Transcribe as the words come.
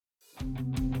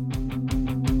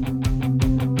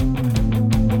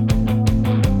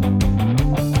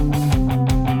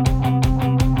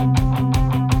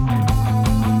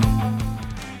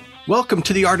Welcome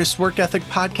to the Artist Work Ethic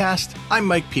Podcast. I'm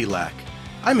Mike Pelak.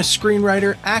 I'm a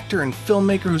screenwriter, actor, and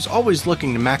filmmaker who's always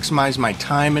looking to maximize my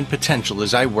time and potential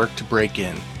as I work to break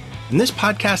in. In this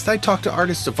podcast, I talk to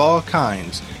artists of all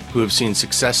kinds who have seen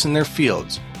success in their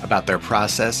fields about their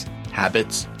process,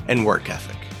 habits, and work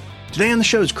ethic. Today on the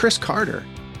show is Chris Carter.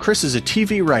 Chris is a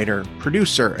TV writer,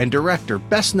 producer, and director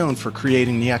best known for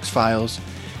creating The X-Files.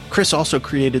 Chris also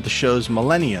created the shows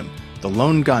Millennium, The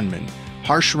Lone Gunmen,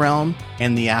 Harsh Realm,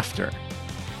 and The After.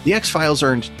 The X-Files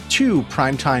earned 2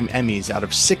 Primetime Emmys out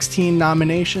of 16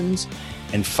 nominations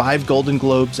and 5 Golden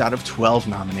Globes out of 12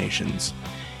 nominations.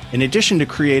 In addition to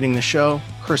creating the show,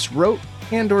 Chris wrote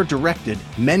and/or directed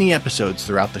many episodes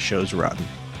throughout the show's run.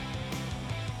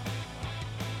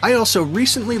 I also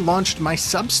recently launched my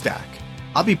Substack.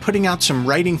 I'll be putting out some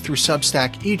writing through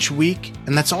Substack each week,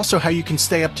 and that's also how you can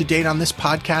stay up to date on this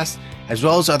podcast, as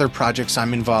well as other projects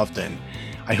I'm involved in.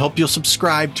 I hope you'll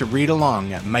subscribe to read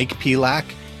along at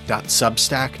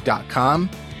mikepelak.substack.com.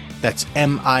 That's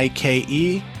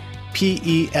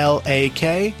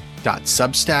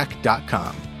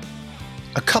mikepelak.substack.com.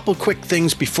 A couple quick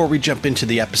things before we jump into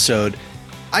the episode.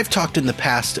 I've talked in the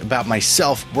past about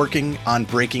myself working on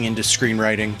breaking into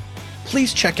screenwriting.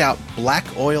 Please check out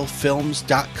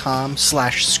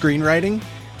blackoilfilms.com/screenwriting.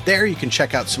 There you can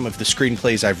check out some of the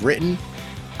screenplays I've written.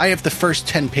 I have the first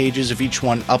 10 pages of each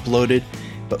one uploaded,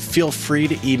 but feel free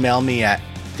to email me at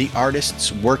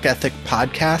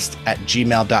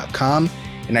theartistsworkethicpodcast@gmail.com,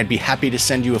 and I'd be happy to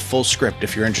send you a full script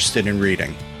if you're interested in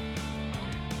reading.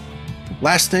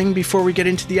 Last thing before we get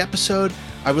into the episode,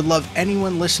 I would love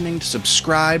anyone listening to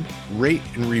subscribe, rate,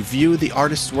 and review the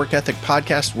Artist's Work Ethic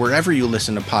Podcast wherever you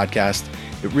listen to podcasts.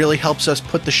 It really helps us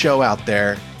put the show out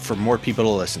there for more people to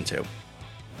listen to.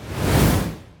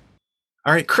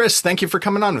 All right, Chris, thank you for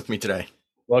coming on with me today.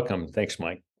 Welcome. Thanks,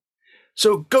 Mike.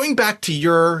 So going back to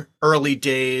your early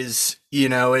days,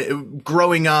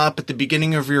 growing up at the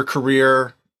beginning of your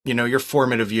career, your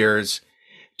formative years,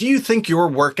 do you think your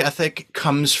work ethic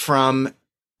comes from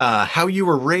how you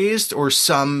were raised or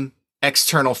some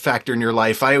external factor in your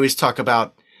life? I always talk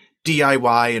about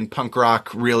DIY and punk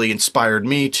rock really inspired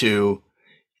me to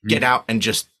get out and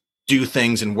just do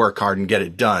things and work hard and get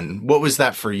it done. What was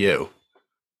that for you?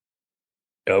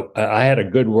 I had a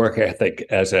good work ethic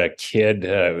as a kid.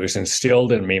 It was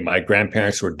instilled in me. My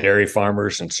grandparents were dairy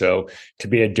farmers, and so to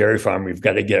be a dairy farmer, you've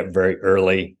got to get up very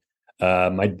early.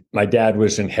 My dad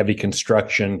was in heavy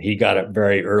construction. He got up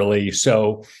very early,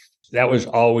 so that was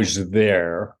always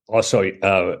there. Also,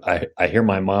 I hear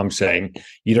my mom saying,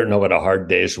 "You don't know what a hard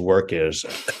day's work is."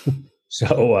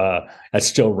 So that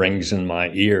still rings in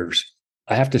my ears.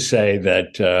 I have to say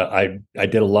that I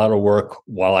did a lot of work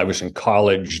while I was in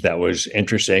college that was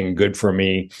interesting, good for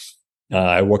me.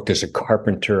 I worked as a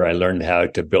carpenter. I learned how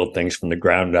to build things from the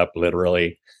ground up,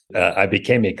 literally. I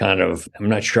became a kind of, I'm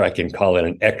not sure I can call it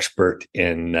an expert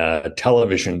in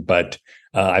television, but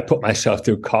I put myself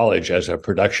through college as a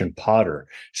production potter.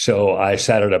 So I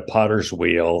sat at a potter's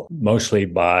wheel, mostly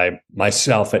by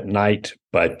myself at night,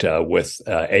 but with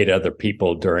 8 other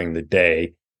people during the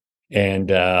day.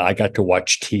 And I got to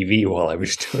watch TV while I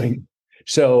was doing.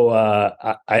 So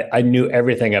I knew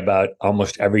everything about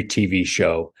almost every TV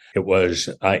show. It was,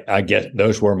 I guess,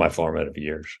 those were my formative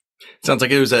years. Sounds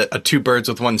like it was a 2 birds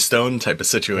with 1 stone type of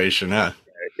situation, huh?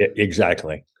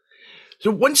 Exactly.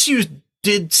 So once you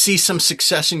did see some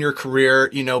success in your career,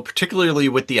 particularly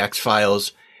with the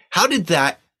X-Files, how did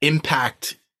that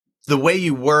impact the way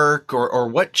you work or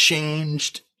what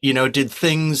changed? Did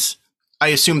things, I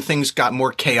assume things got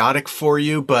more chaotic for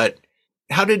you, but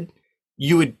how did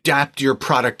you adapt your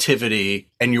productivity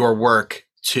and your work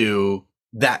to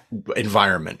that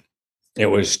environment? It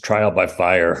was trial by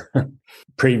fire.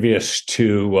 Previous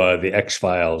to the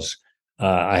X-Files,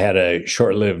 I had a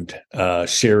short-lived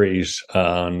series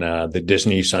on the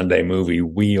Disney Sunday movie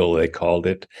Wheel, they called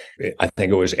it. I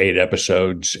think it was 8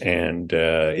 episodes, and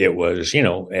it was,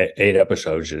 8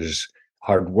 episodes is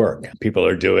hard work. People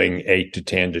are doing 8 to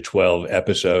 10 to 12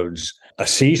 episodes a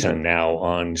season now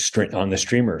on the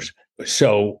streamers.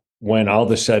 So when all of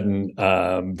a sudden,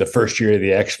 the first year of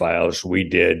the X-Files, we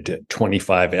did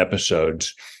 25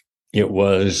 episodes, it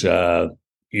was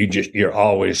you're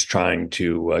always trying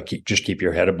to keep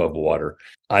your head above water.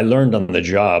 I learned on the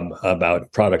job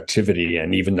about productivity,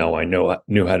 and even though I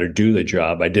knew how to do the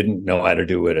job, I didn't know how to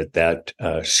do it at that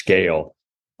scale.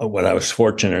 What I was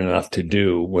fortunate enough to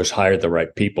do was hire the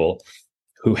right people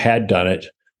who had done it,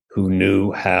 who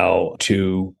knew how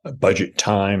to budget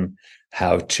time,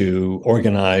 how to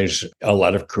organize a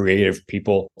lot of creative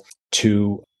people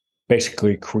to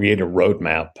basically create a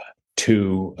roadmap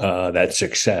to that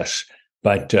success.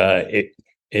 But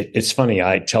It's funny.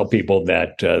 I tell people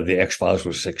that the X-Files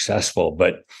was successful,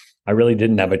 but I really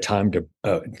didn't have the time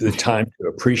to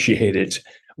appreciate it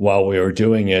while we were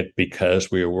doing it because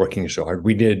we were working so hard.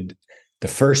 We did the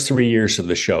first 3 years of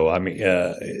the show. I mean,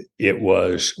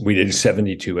 we did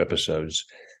 72 episodes.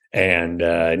 And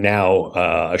now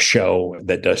a show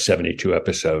that does 72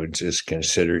 episodes is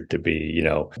considered to be,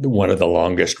 one of the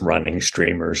longest running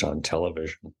streamers on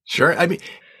television. Sure. I mean,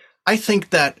 I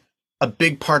think that a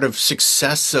big part of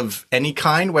success of any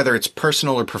kind, whether it's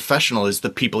personal or professional, is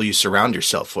the people you surround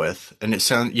yourself with. And it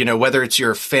sounds, whether it's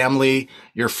your family,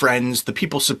 your friends, the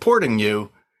people supporting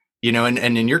you, and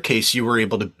in your case, you were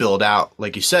able to build out,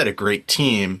 like you said, a great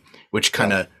team, which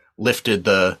kind of lifted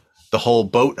the whole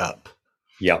boat up.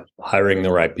 Yeah. Hiring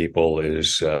the right people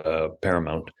is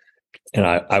paramount. And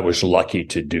I was lucky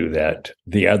to do that.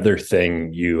 The other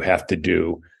thing you have to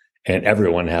do, and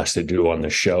everyone has to do on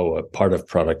the show, a part of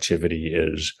productivity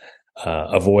is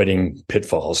avoiding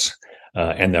pitfalls.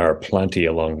 And there are plenty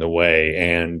along the way.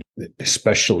 And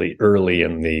especially early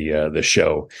in the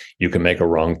show, you can make a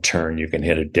wrong turn, you can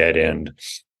hit a dead end,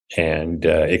 and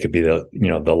it could be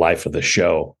the life of the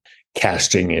show.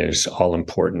 Casting is all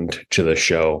important to the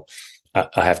show.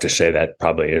 I have to say that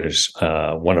probably is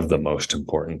one of the most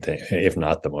important things, if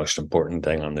not the most important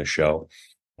thing on the show.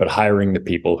 But hiring the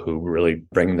people who really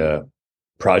bring the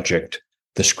project,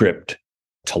 the script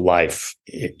to life.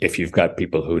 If you've got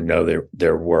people who know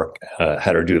their work,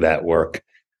 how to do that work,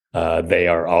 they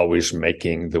are always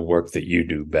making the work that you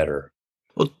do better.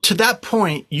 Well, to that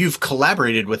point, you've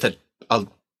collaborated with a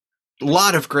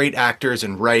lot of great actors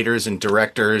and writers and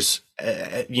directors,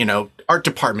 art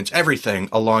departments, everything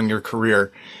along your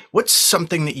career. What's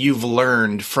something that you've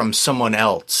learned from someone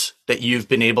else that you've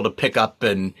been able to pick up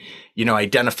and,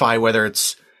 identify, whether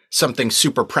it's something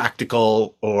super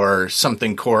practical or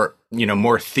something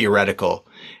more theoretical,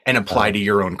 and apply to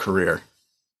your own career?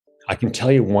 I can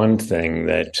tell you one thing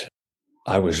that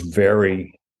I was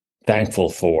very thankful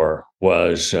for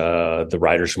was the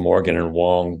writers Morgan and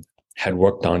Wong had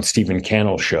worked on Stephen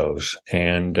Cannell shows.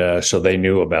 And so they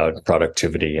knew about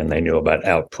productivity, and they knew about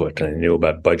output, and they knew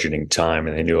about budgeting time,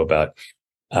 and they knew about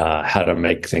how to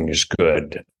make things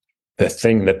good. The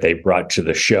thing that they brought to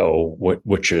the show,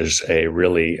 which is a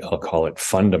really, I'll call it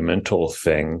fundamental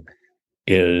thing,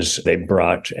 is they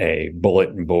brought a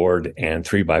bulletin board and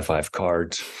 3x5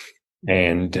 cards.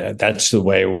 And that's the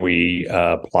way we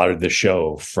plotted the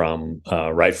show from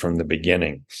right from the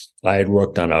beginning. I had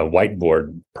worked on a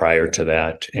whiteboard prior to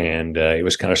that, and it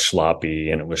was kind of sloppy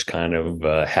and it was kind of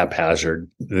haphazard.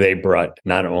 They brought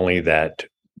not only that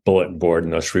bulletin board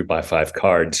and those 3x5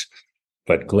 cards,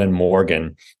 but Glenn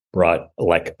Morgan brought,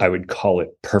 like, I would call it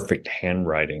perfect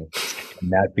handwriting.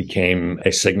 And that became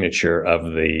a signature of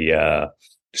the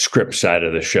script side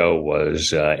of the show.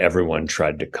 Was everyone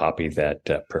tried to copy that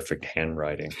perfect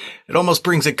handwriting. It almost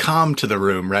brings a calm to the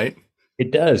room, right?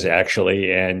 It does,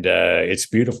 actually, and it's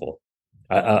beautiful.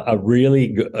 A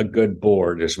good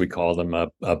board, as we call them,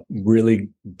 a really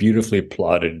beautifully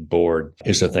plotted board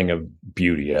is a thing of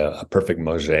beauty, a perfect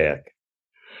mosaic.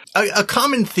 A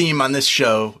common theme on this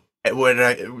show,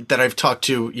 that I've talked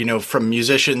to, from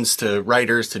musicians to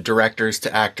writers to directors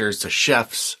to actors to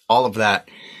chefs, all of that,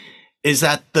 is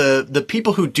that the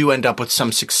people who do end up with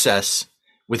some success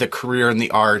with a career in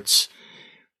the arts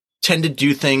tend to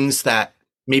do things that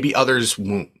maybe others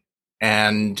won't,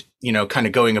 and, kind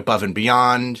of going above and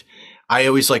beyond. I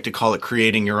always like to call it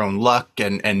creating your own luck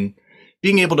and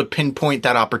being able to pinpoint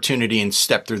that opportunity and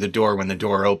step through the door when the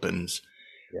door opens.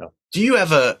 Yeah. Do you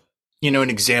have an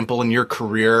example in your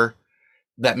career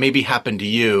that maybe happened to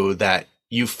you that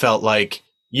you felt like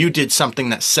you did something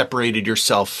that separated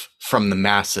yourself from the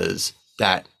masses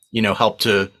that, helped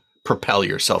to propel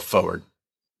yourself forward?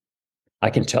 I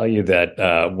can tell you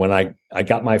that when I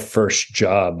got my first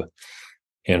job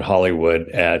in Hollywood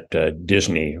at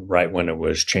Disney, right when it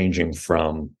was changing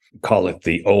from, call it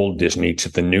the old Disney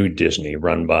to the new Disney,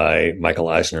 run by Michael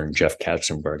Eisner and Jeff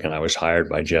Katzenberg. And I was hired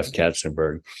by Jeff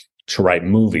Katzenberg to write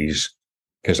movies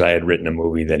because I had written a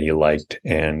movie that he liked.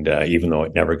 And even though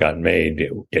it never got made,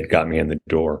 it got me in the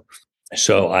door.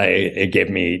 So it gave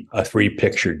me a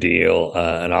 3-picture deal,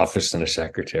 an office and a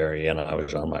secretary, and I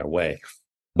was on my way.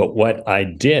 But what I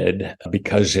did,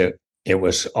 because it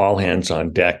was all hands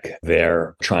on deck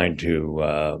there, trying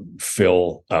to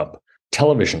fill up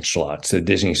television slots, the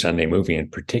Disney Sunday Movie in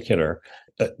particular,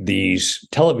 these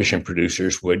television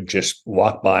producers would just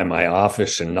walk by my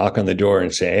office and knock on the door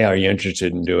and say, "Hey, are you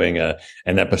interested in doing an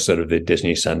episode of the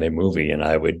Disney Sunday Movie?" And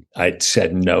I'd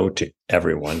said no to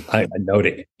everyone. No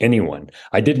to anyone.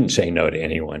 I didn't say no to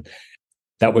anyone.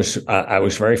 that was I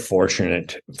was very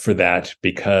fortunate for that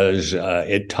because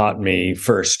it taught me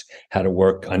first how to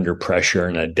work under pressure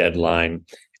and a deadline,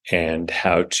 and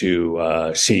how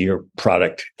to see your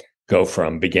product go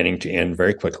from beginning to end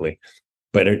very quickly.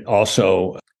 But it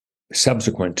also,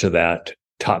 subsequent to that,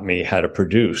 taught me how to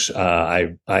produce.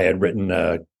 I had written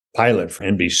a pilot for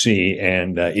NBC,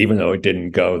 and even though it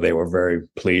didn't go, they were very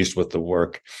pleased with the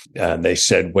work. They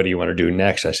said, "What do you want to do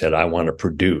next?" I said, "I want to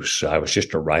produce." I was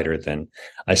just a writer then,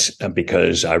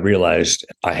 because I realized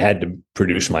I had to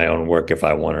produce my own work if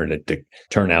I wanted it to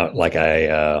turn out like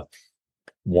I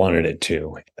wanted it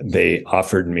to. They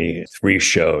offered me 3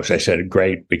 shows. I said,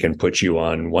 "Great, we can put you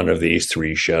on one of these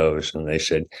 3 shows." And they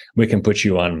said, "We can put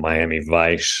you on Miami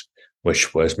Vice,"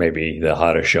 which was maybe the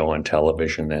hottest show on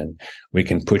television. And we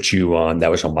can put you on,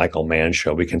 that was a Michael Mann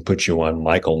show. We can put you on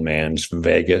Michael Mann's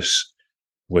Vegas,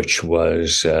 which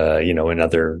was,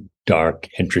 another dark,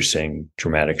 interesting,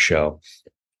 dramatic show.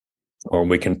 Or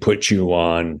we can put you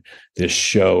on this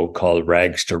show called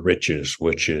Rags to Riches,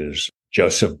 which is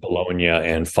Joseph Bologna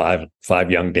and five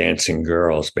young dancing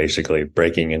girls basically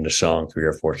breaking into song 3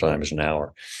 or 4 times an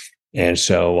hour. And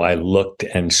so I looked,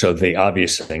 and so the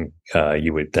obvious thing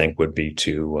you would think would be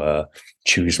to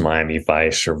choose Miami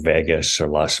Vice or Vegas or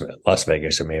Las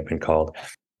Vegas, it may have been called.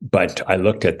 But I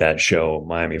looked at that show,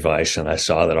 Miami Vice, and I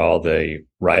saw that all the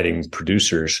writing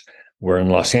producers were in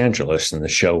Los Angeles, and the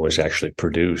show was actually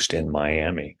produced in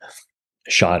Miami,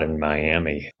 shot in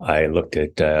Miami. I looked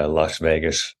at Las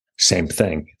Vegas, same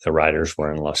thing. The writers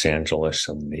were in Los Angeles,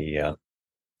 and the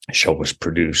show was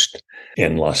produced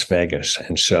in Las Vegas.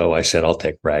 And so I said, I'll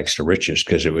take Rags to Riches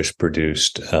because it was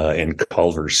produced in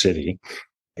Culver City.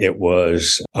 It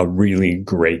was a really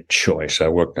great choice. I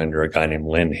worked under a guy named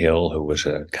Lynn Hill, who was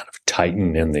a kind of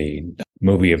titan in the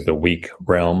movie of the week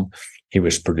realm. He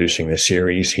was producing the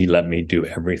series. He let me do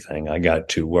everything. I got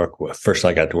to work with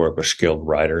skilled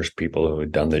writers, people who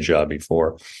had done the job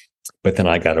before. But then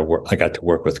I got to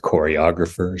work with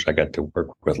choreographers. I got to work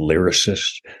with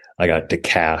lyricists. I got to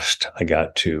cast. I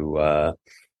got to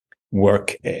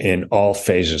work in all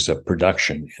phases of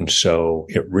production. And so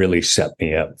it really set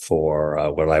me up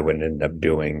for what I would end up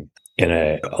doing in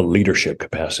a leadership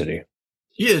capacity.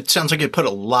 Yeah, it sounds like it put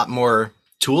a lot more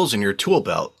tools in your tool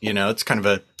belt. It's kind of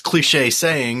a cliche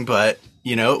saying, but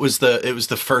it was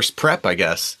the first prep, I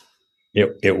guess.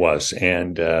 It was,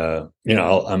 and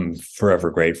I'm forever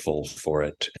grateful for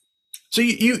it. So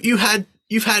you've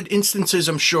had instances,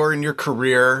 I'm sure, in your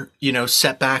career,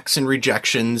 setbacks and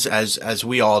rejections, as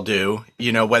we all do.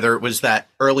 Whether it was that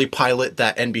early pilot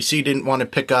that NBC didn't want to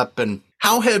pick up, and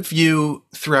how have you,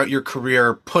 throughout your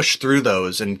career, pushed through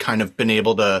those and kind of been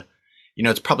able to,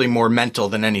 it's probably more mental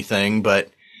than anything, but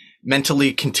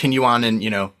mentally continue on and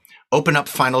open up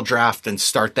Final Draft and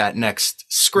start that next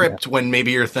script when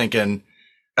maybe you're thinking,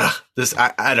 this,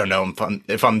 I don't know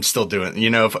if I'm still doing,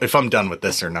 if I'm done with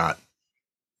this or not.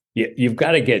 Yeah, you've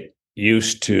got to get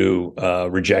used to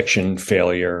rejection,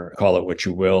 failure, call it what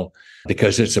you will,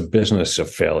 because it's a business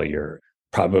of failure.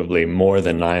 Probably more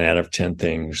than 9 out of 10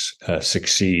 things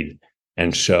succeed.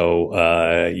 And so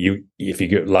if you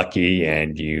get lucky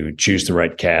and you choose the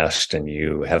right cast and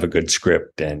you have a good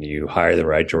script and you hire the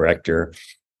right director,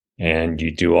 and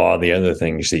you do all the other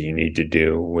things that you need to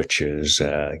do, which is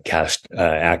cast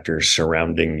actors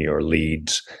surrounding your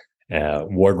leads,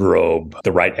 wardrobe,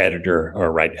 the right editor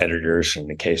or right editors in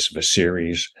the case of a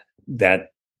series. That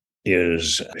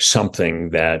is something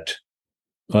that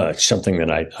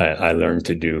I learned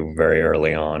to do very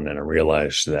early on, and I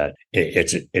realized that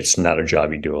it's not a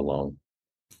job you do alone.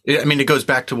 I mean, it goes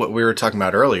back to what we were talking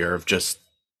about earlier of just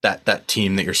that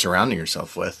team that you're surrounding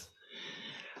yourself with.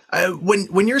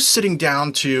 When you're sitting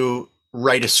down to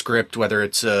write a script, whether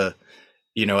it's a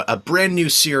brand new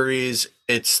series,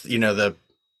 it's the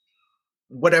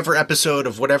whatever episode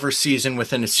of whatever season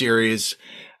within a series,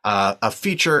 a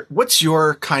feature, what's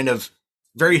your kind of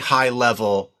very high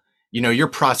level, your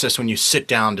process when you sit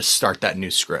down to start that new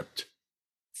script?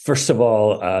 First of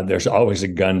all, there's always a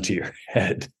gun to your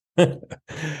head.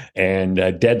 And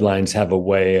deadlines have a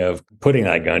way of putting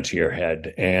that gun to your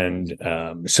head. And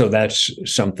so that's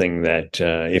something that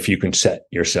if you can set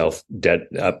yourself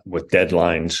up with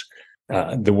deadlines,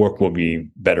 the work will be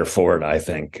better for it, I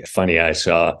think. Funny, I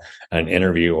saw an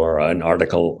interview or an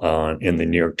article in the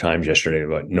New York Times yesterday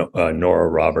about Nora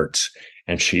Roberts.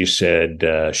 And she said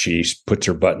she puts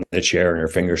her butt in the chair and her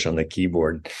fingers on the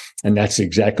keyboard. And that's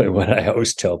exactly what I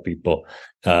always tell people.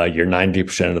 You're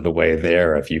 90% of the way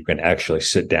there if you can actually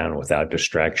sit down without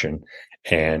distraction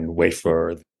and wait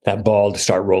for that ball to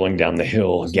start rolling down the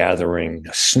hill, gathering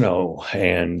snow.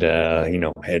 And,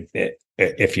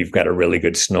 if you've got a really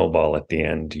good snowball at the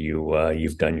end,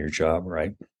 you've done your job,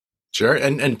 right? Sure.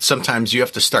 And sometimes you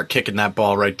have to start kicking that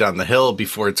ball right down the hill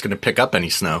before it's going to pick up any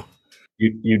snow.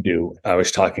 You do. I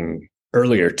was talking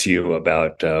earlier to you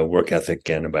about work ethic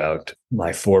and about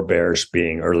my forebears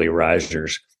being early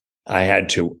risers. I had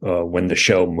to, when the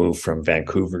show moved from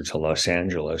Vancouver to Los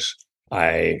Angeles,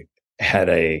 I had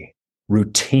a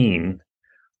routine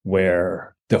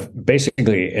where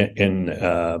basically in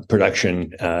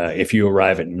production, if you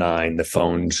arrive at 9, the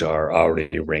phones are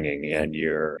already ringing and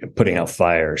you're putting out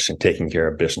fires and taking care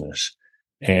of business.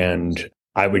 And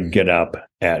I would get up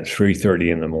at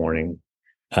 3:30 in the morning.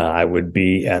 I would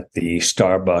be at the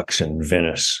Starbucks in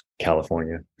Venice,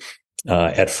 California,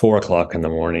 at 4:00 in the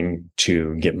morning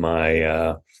to get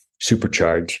my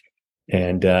supercharge.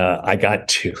 And I got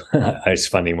to, it's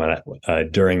funny when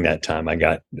during that time, I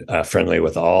got friendly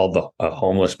with all the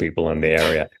homeless people in the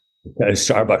area.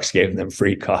 Starbucks gave them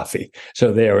free coffee.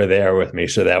 So they were there with me.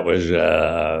 So that was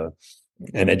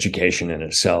an education in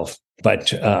itself.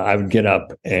 But I would get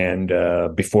up and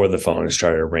before the phone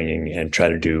started ringing and try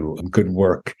to do good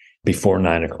work before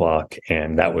 9:00.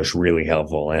 And that was really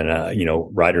helpful. And,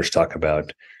 writers talk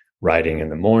about writing in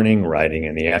the morning, writing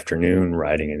in the afternoon,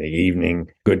 writing in the evening.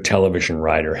 Good television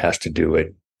writer has to do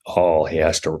it all. He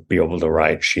has to be able to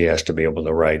write. She has to be able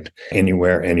to write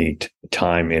anywhere, any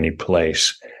time, any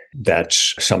place.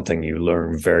 That's something you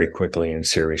learn very quickly in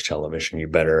series television. You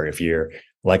better, if you're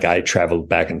like I traveled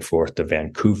back and forth to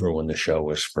Vancouver when the show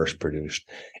was first produced.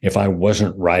 If I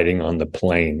wasn't writing on the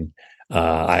plane,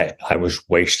 I was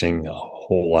wasting a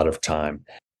whole lot of time.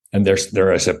 And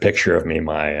there is a picture of me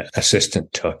my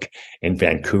assistant took in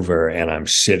Vancouver, and I'm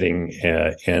sitting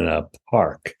in a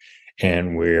park,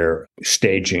 and we're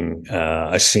staging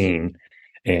a scene,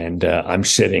 and I'm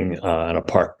sitting on a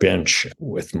park bench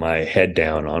with my head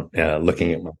down on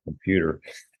looking at my computer,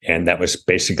 and that was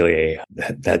basically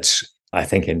that's I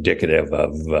think indicative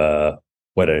of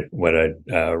what a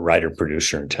writer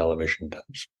producer in television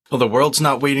does. Well, the world's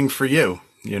not waiting for you,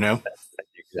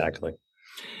 Exactly.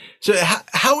 So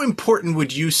how important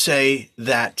would you say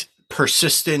that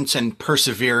persistence and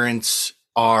perseverance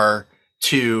are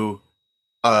to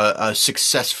a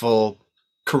successful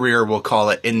career, we'll call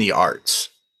it, in the arts?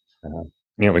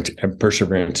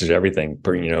 Perseverance is everything.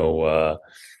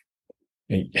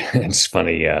 It's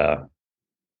funny.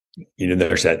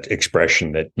 There's that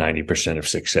expression that 90% of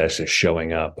success is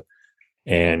showing up.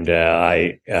 And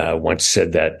I once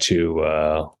said that to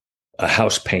a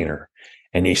house painter.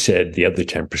 And he said the other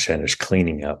 10% is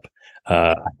cleaning up.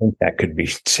 I think that could be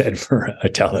said for a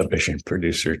television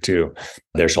producer too.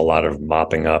 There's a lot of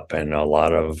mopping up and a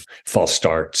lot of false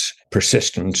starts.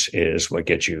 Persistence is what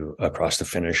gets you across the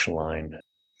finish line.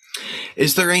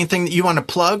 Is there anything that you want to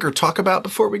plug or talk about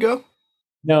before we go?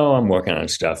 No, I'm working on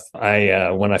stuff.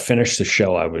 When I finished the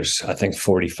show, I was, I think,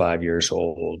 45 years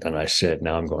old. And I said,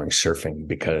 now I'm going surfing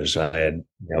because I had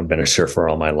been a surfer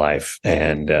all my life.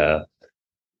 And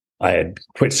I had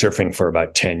quit surfing for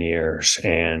about 10 years,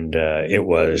 and it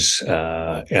was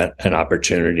an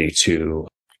opportunity to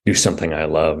do something I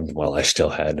loved while I still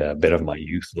had a bit of my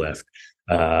youth left.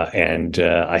 And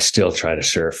I still try to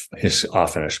surf as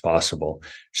often as possible.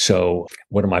 So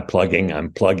what am I plugging?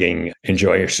 I'm plugging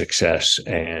enjoy your success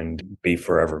and be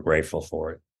forever grateful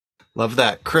for it. Love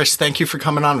that. Chris, thank you for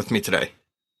coming on with me today.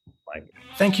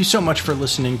 Thank you so much for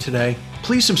listening today.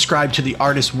 Please subscribe to the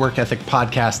Artist Work Ethic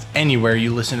podcast anywhere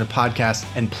you listen to podcasts,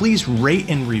 and please rate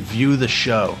and review the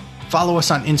show. Follow us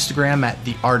on Instagram at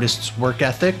The Artist's Work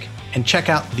Ethic, and check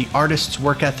out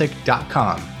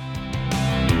theartistsworkethic.com.